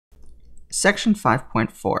Section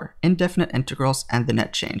 5.4, Indefinite Integrals and the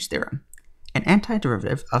Net Change Theorem. An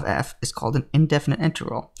antiderivative of f is called an indefinite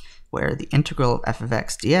integral, where the integral of f of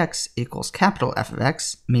x dx equals capital F of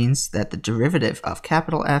x means that the derivative of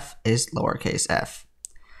capital F is lowercase f.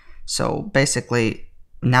 So basically,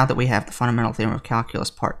 now that we have the fundamental theorem of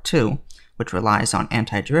calculus part 2, which relies on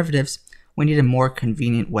antiderivatives, we need a more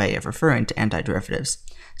convenient way of referring to antiderivatives.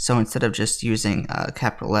 So instead of just using a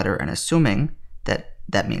capital letter and assuming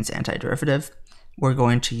that means antiderivative, we're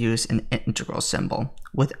going to use an integral symbol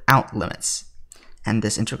without limits. And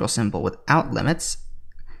this integral symbol without limits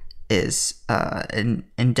is an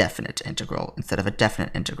indefinite integral instead of a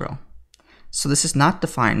definite integral. So this is not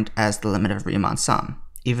defined as the limit of Riemann sum,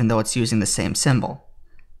 even though it's using the same symbol.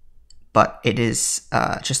 But it is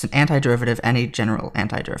just an antiderivative, any general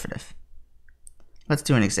antiderivative. Let's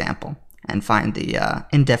do an example and find the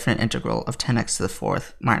indefinite integral of 10x to the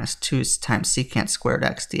fourth minus 2 times secant squared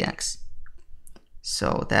x dx.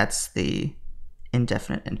 So that's the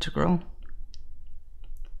indefinite integral,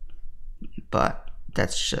 but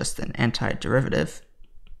that's just an antiderivative.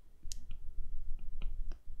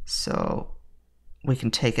 So we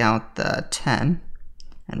can take out the 10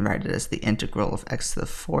 and write it as the integral of x to the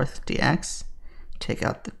fourth dx, take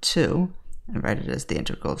out the 2 and write it as the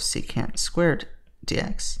integral of secant squared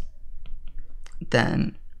dx.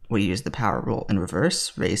 Then we use the power rule in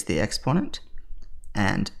reverse, raise the exponent,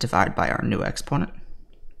 and divide by our new exponent.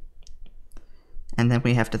 And then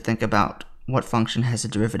we have to think about what function has a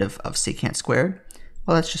derivative of secant squared.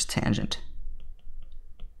 Well, that's just tangent.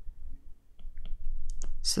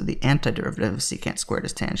 So the antiderivative of secant squared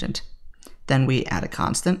is tangent. Then we add a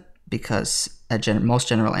constant, because most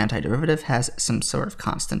general antiderivative has some sort of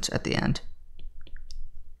constant at the end.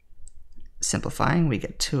 Simplifying, we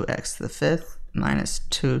get 2x to the fifth minus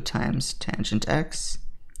 2 times tangent x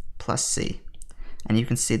plus c. And you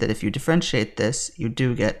can see that if you differentiate this, you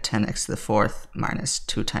do get 10x to the fourth minus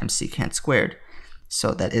 2 times secant squared.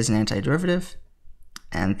 So that is an antiderivative,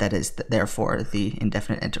 and that is therefore the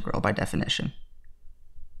indefinite integral by definition.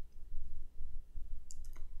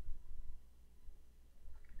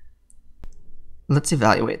 Let's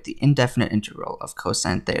evaluate the indefinite integral of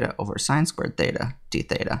cosine theta over sine squared theta d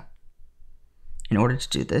theta. In order to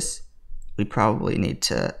do this, we probably need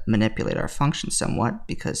to manipulate our function somewhat,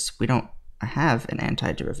 because we don't have an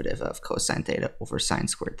antiderivative of cosine theta over sine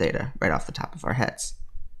squared theta right off the top of our heads.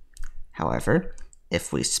 However,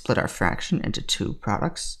 if we split our fraction into two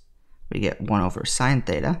products, we get 1 over sine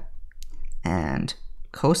theta and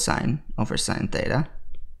cosine over sine theta,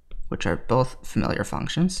 which are both familiar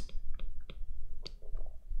functions.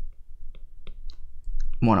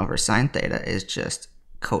 1 over sine theta is just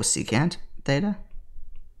cosecant theta,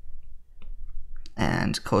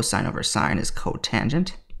 and cosine over sine is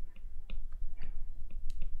cotangent.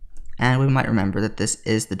 And we might remember that this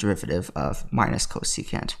is the derivative of minus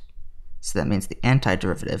cosecant. So that means the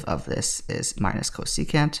antiderivative of this is minus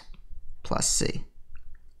cosecant plus c,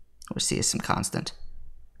 where c is some constant.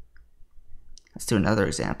 Let's do another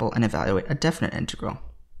example and evaluate a definite integral.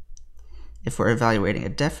 If we're evaluating a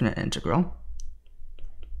definite integral,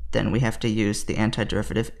 then we have to use the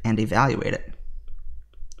antiderivative and evaluate it.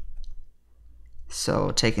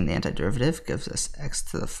 So taking the antiderivative gives us x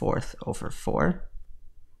to the fourth over 4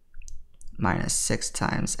 minus 6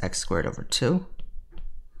 times x squared over 2.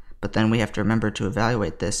 But then we have to remember to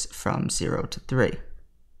evaluate this from 0 to 3.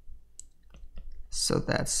 So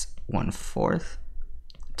that's 1/4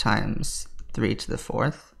 times 3 to the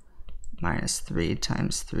fourth minus 3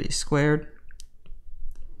 times 3 squared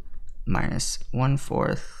minus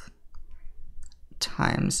 1/4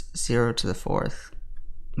 times 0 to the fourth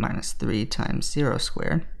minus 3 times 0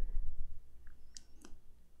 squared,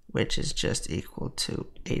 which is just equal to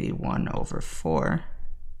 81 over 4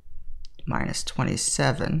 minus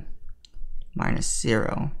 27 minus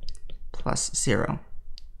 0 plus 0.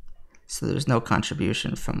 So there's no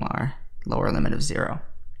contribution from our lower limit of 0.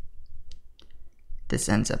 This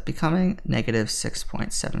ends up becoming negative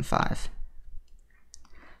 6.75.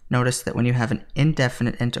 Notice that when you have an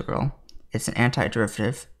indefinite integral, it's an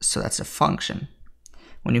antiderivative, so that's a function.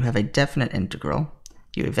 When you have a definite integral,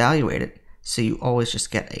 you evaluate it, so you always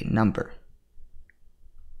just get a number.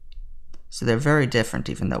 So they're very different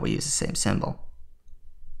even though we use the same symbol.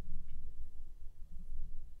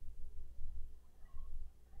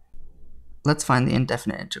 Let's find the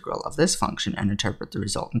indefinite integral of this function and interpret the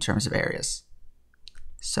result in terms of areas.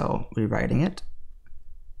 So rewriting it,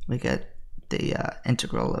 we get the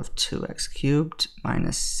integral of 2x cubed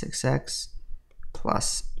minus 6x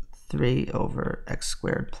plus 3 over x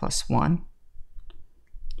squared plus 1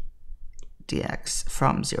 dx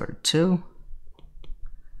from 0 to 2.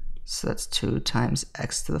 So that's 2 times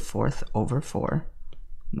x to the 4th over 4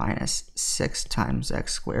 minus 6 times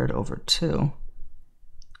x squared over 2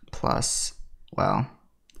 plus, well,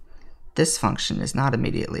 this function is not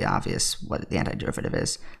immediately obvious what the antiderivative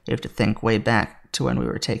is. You have to think way back to when we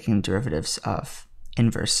were taking derivatives of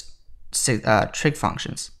inverse trig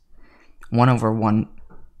functions. 1 over 1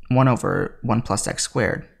 plus x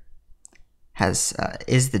squared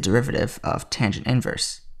is the derivative of tangent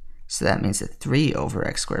inverse. So that means that 3 over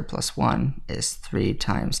x squared plus 1 is 3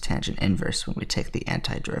 times tangent inverse when we take the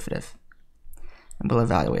antiderivative. And we'll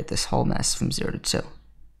evaluate this whole mess from 0 to 2.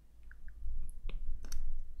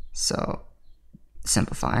 So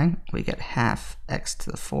simplifying, we get half x to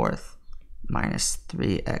the 4th minus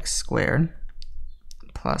 3x squared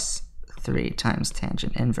plus 3 times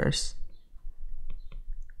tangent inverse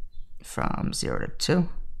from 0 to 2.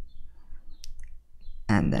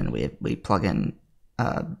 And then we plug in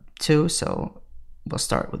 2, so we'll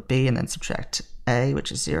start with b and then subtract a,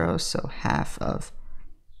 which is 0, so half of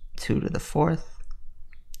 2 to the 4th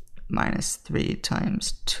minus 3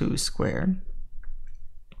 times 2 squared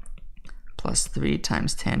plus 3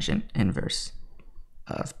 times tangent inverse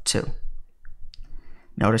of 2.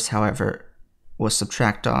 Notice, however, we'll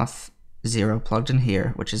subtract off 0 plugged in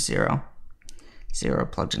here, which is 0, 0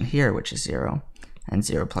 plugged in here, which is 0, and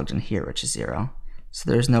 0 plugged in here, which is 0.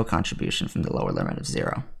 So there is no contribution from the lower limit of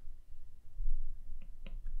 0.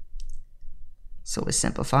 So we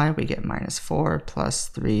simplify, we get minus 4 plus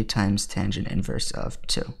 3 times tangent inverse of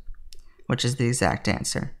 2, which is the exact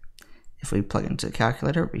answer. If we plug into the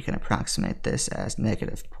calculator, we can approximate this as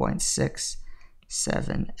negative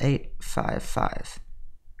 0.67855.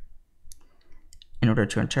 In order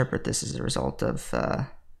to interpret this as a result of,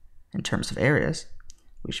 in terms of areas,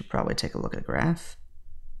 we should probably take a look at a graph.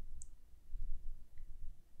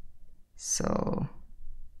 So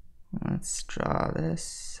let's draw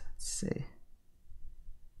this. Let's see.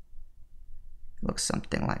 Looks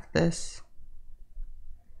something like this.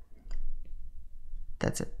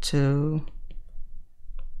 That's a 2,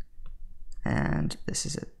 and this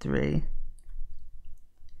is a 3.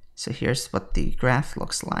 So here's what the graph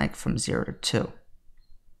looks like from 0 to 2.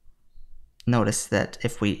 Notice that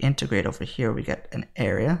if we integrate over here, we get an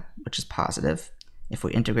area, which is positive. If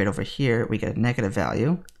we integrate over here, we get a negative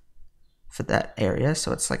value for that area,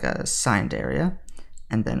 so it's like a signed area.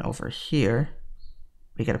 And then over here,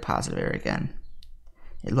 we get a positive area again.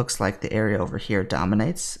 It looks like the area over here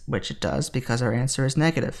dominates, which it does because our answer is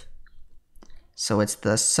negative. So it's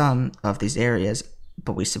the sum of these areas,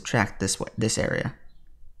 but we subtract this area.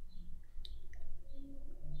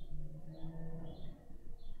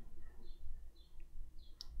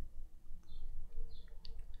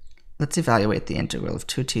 Let's evaluate the integral of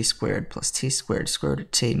 2t squared plus t squared square root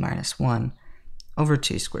of t minus 1 over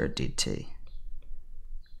t squared dt.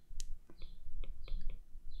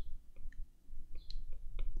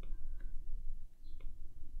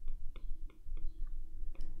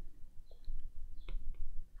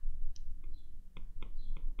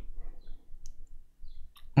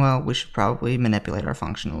 Well, we should probably manipulate our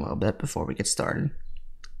function a little bit before we get started.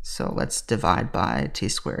 So let's divide by t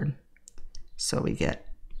squared. So we get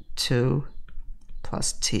 2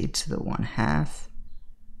 plus t to the 1/2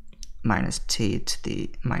 minus t to the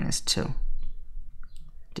minus 2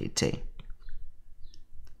 dt.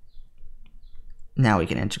 Now we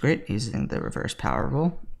can integrate using the reverse power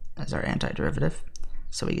rule as our antiderivative.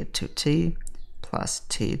 So we get 2t plus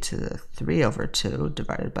t to the 3 over 2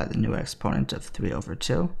 divided by the new exponent of 3 over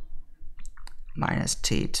 2 minus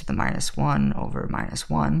t to the minus 1 over minus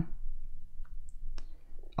 1,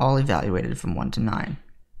 all evaluated from 1 to 9.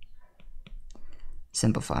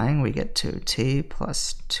 Simplifying, we get 2t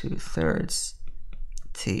plus 2/3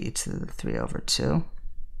 t to the 3 over 2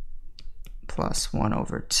 plus 1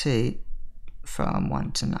 over t from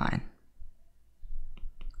 1 to 9.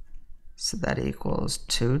 So that equals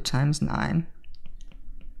 2 times 9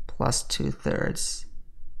 plus 2/3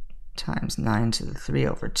 times 9 to the 3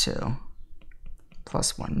 over 2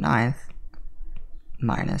 plus 1/9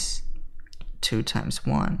 minus 2 times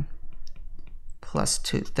 1 plus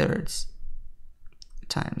 2/3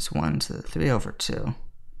 times 1 to the 3 over 2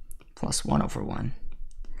 plus 1 over 1.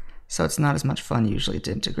 So it's not as much fun usually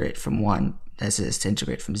to integrate from 1 as it is to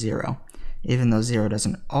integrate from 0, even though 0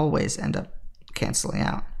 doesn't always end up canceling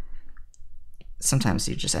out. Sometimes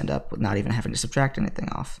you just end up with not even having to subtract anything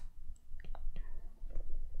off.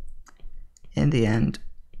 In the end,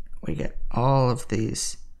 we get all of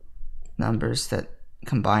these numbers that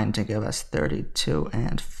combine to give us 32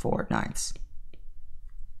 4/9.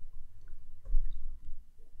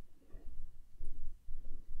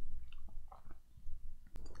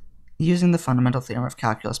 using the fundamental theorem of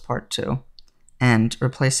calculus part 2 and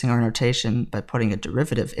replacing our notation by putting a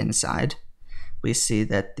derivative inside, we see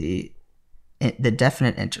that the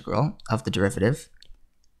definite integral of the derivative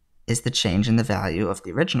is the change in the value of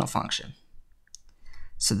the original function.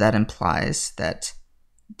 So that implies that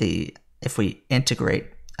if we integrate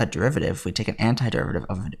a derivative, we take an antiderivative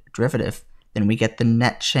of a derivative, then we get the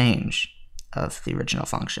net change of the original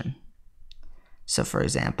function. So for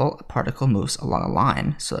example, a particle moves along a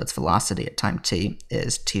line, so its velocity at time t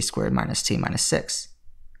is t squared minus t minus 6.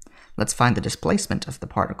 Let's find the displacement of the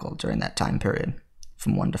particle during that time period,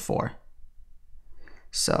 from 1 to 4.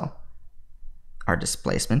 So our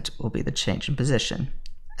displacement will be the change in position,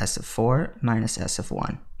 s of 4 minus s of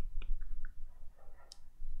 1.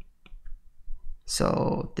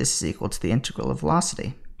 So this is equal to the integral of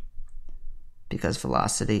velocity, because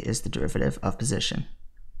velocity is the derivative of position.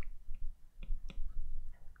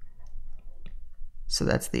 So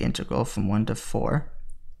that's the integral from 1 to 4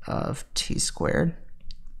 of t squared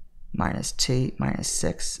minus t minus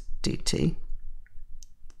 6 dt,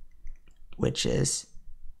 which is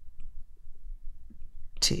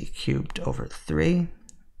t cubed over 3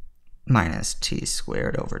 minus t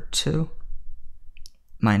squared over 2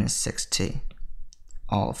 minus 6t,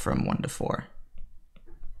 all from 1 to 4.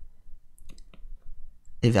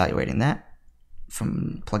 Evaluating that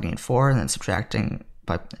from plugging in 4 and then subtracting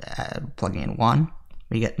by plugging in 1,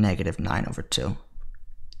 we get negative 9 over 2.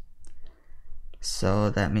 So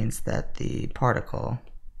that means that the particle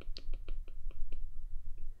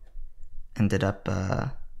ended up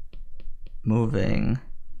moving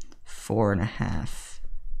 4.5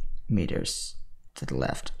 meters to the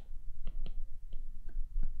left.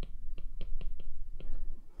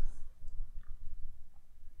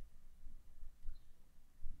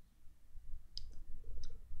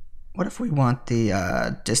 What if we want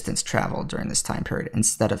the distance traveled during this time period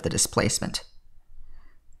instead of the displacement?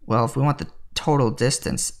 Well, if we want the total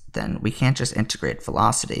distance, then we can't just integrate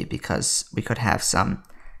velocity, because we could have some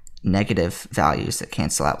negative values that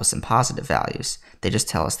cancel out with some positive values. They just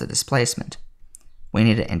tell us the displacement. We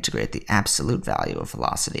need to integrate the absolute value of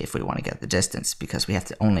velocity if we want to get the distance, because we have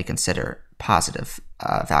to only consider positive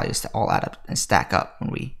values to all add up and stack up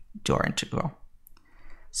when we do our integral.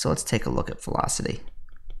 So let's take a look at velocity.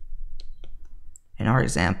 In our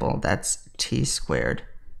example, that's t squared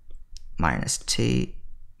minus t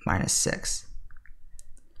minus 6.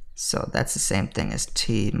 So that's the same thing as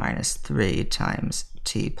t minus 3 times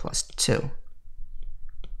t plus 2.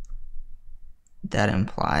 That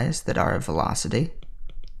implies that our velocity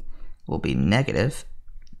will be negative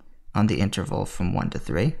on the interval from 1 to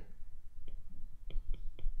 3,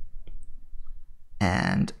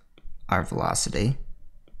 and our velocity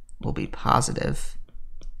will be positive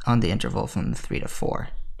on the interval from 3 to 4.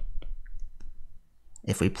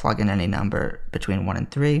 If we plug in any number between 1 and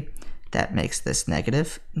 3, that makes this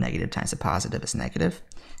negative. Negative times a positive is negative.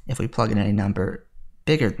 If we plug in any number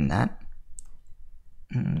bigger than that,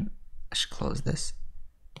 I should close this,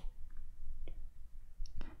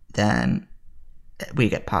 then we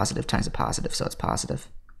get positive times a positive, so it's positive.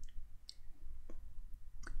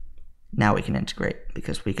 Now we can integrate,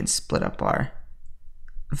 because we can split up our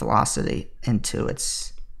velocity into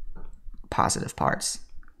its positive parts.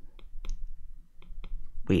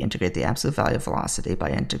 We integrate the absolute value of velocity by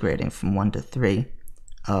integrating from 1 to 3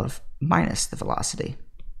 of minus the velocity,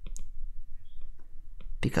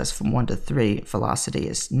 because from 1 to 3 velocity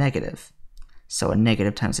is negative, so a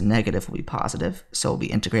negative times a negative will be positive, so we'll be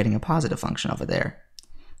integrating a positive function over there.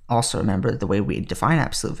 Also remember, the way we define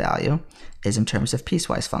absolute value is in terms of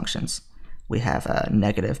piecewise functions. We have a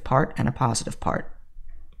negative part and a positive part.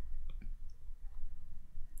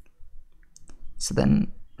 So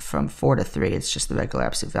then from 4 to 3, it's just the regular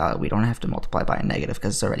absolute value. We don't have to multiply by a negative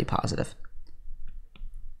because it's already positive.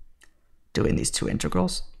 Doing these two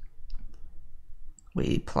integrals,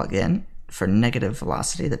 we plug in for negative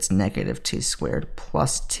velocity, that's negative t squared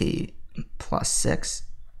plus t plus 6.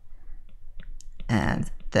 And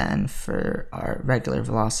then for our regular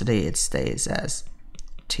velocity, it stays as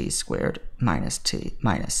t squared minus t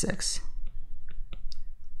minus 6.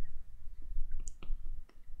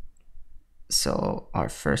 So our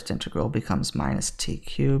first integral becomes minus t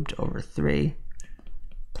cubed over 3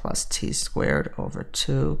 plus t squared over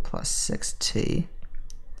 2 plus 6t,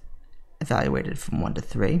 evaluated from 1 to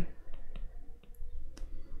 3.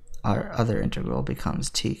 Our other integral becomes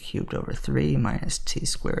t cubed over 3 minus t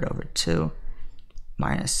squared over 2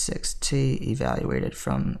 minus 6t, evaluated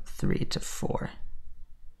from 3 to 4.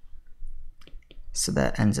 So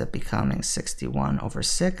that ends up becoming 61 over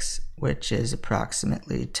 6, which is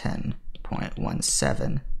approximately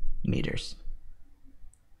 10.17 meters.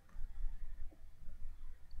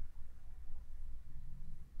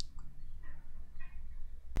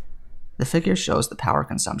 The figure shows the power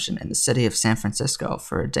consumption in the city of San Francisco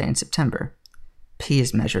for a day in September. P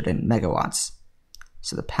is measured in megawatts,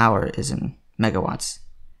 so the power is in megawatts.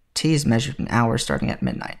 T is measured in hours starting at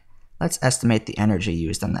midnight. Let's estimate the energy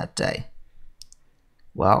used on that day.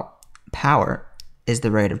 Well, power is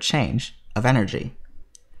the rate of change of energy.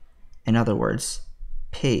 In other words,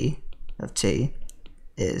 P of T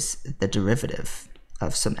is the derivative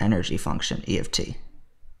of some energy function, E of T.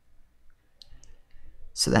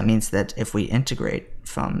 So that means that if we integrate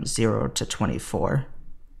from 0 to 24,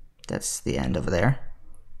 that's the end over there,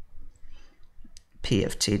 P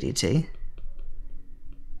of T dt,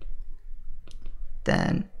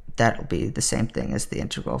 then that will be the same thing as the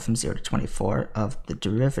integral from 0 to 24 of the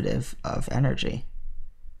derivative of energy.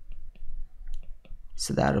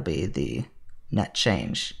 So that'll be the net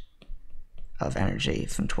change of energy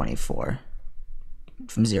from 0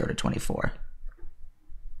 to 24.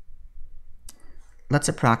 Let's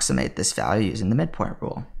approximate this value using the midpoint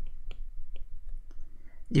rule.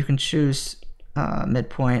 You can choose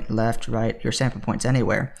midpoint, left, right, your sample points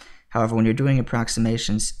anywhere. However, when you're doing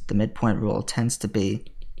approximations, the midpoint rule tends to be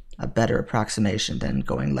a better approximation than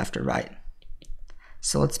going left or right.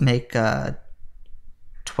 So let's make 12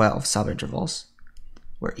 subintervals,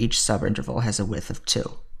 where each subinterval has a width of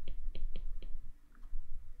 2.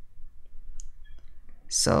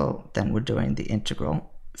 So then we're doing the integral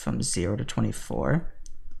from 0 to 24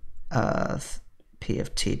 of P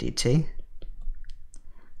of T dt.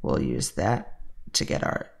 We'll use that to get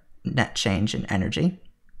our net change in energy.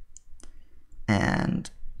 And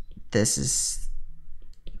this is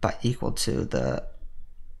equal to the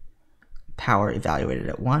power evaluated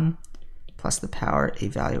at 1 plus the power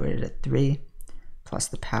evaluated at 3 plus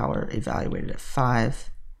the power evaluated at 5,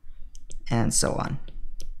 and so on,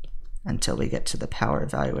 until we get to the power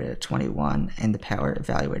evaluated at 21 and the power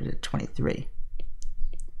evaluated at 23.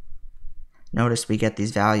 Notice we get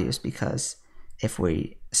these values because if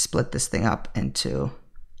we split this thing up into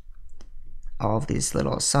all of these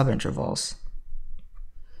little subintervals,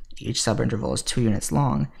 each subinterval is 2 units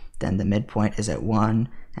long, then the midpoint is at 1,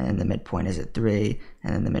 and then the midpoint is at 3,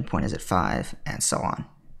 and then the midpoint is at 5, and so on.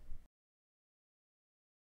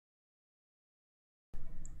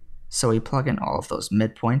 So we plug in all of those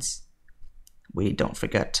midpoints. We don't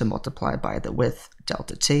forget to multiply by the width,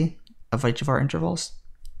 delta t, of each of our intervals.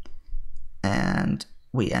 And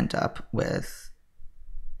we end up with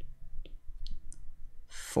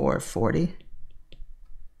 440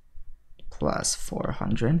 plus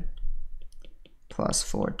 400 plus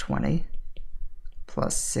 420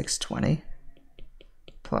 plus 620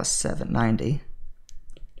 plus 790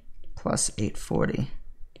 plus 840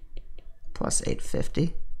 plus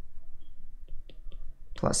 850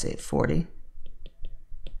 plus 840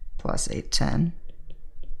 plus 810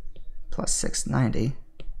 plus 690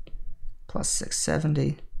 plus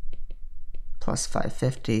 670 plus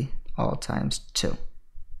 550, all times 2,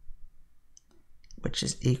 which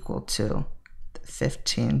is equal to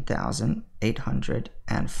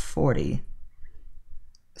 15,840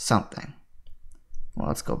 something. Well,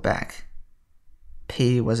 let's go back.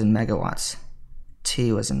 P was in megawatts,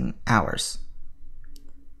 T was in hours.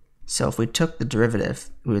 So if we took the derivative,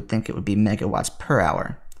 we would think it would be megawatts per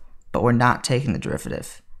hour, but we're not taking the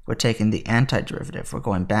derivative. We're taking the antiderivative. We're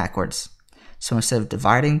going backwards. So instead of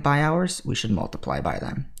dividing by hours, we should multiply by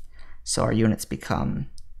them. So our units become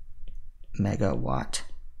megawatt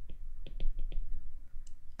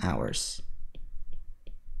hours.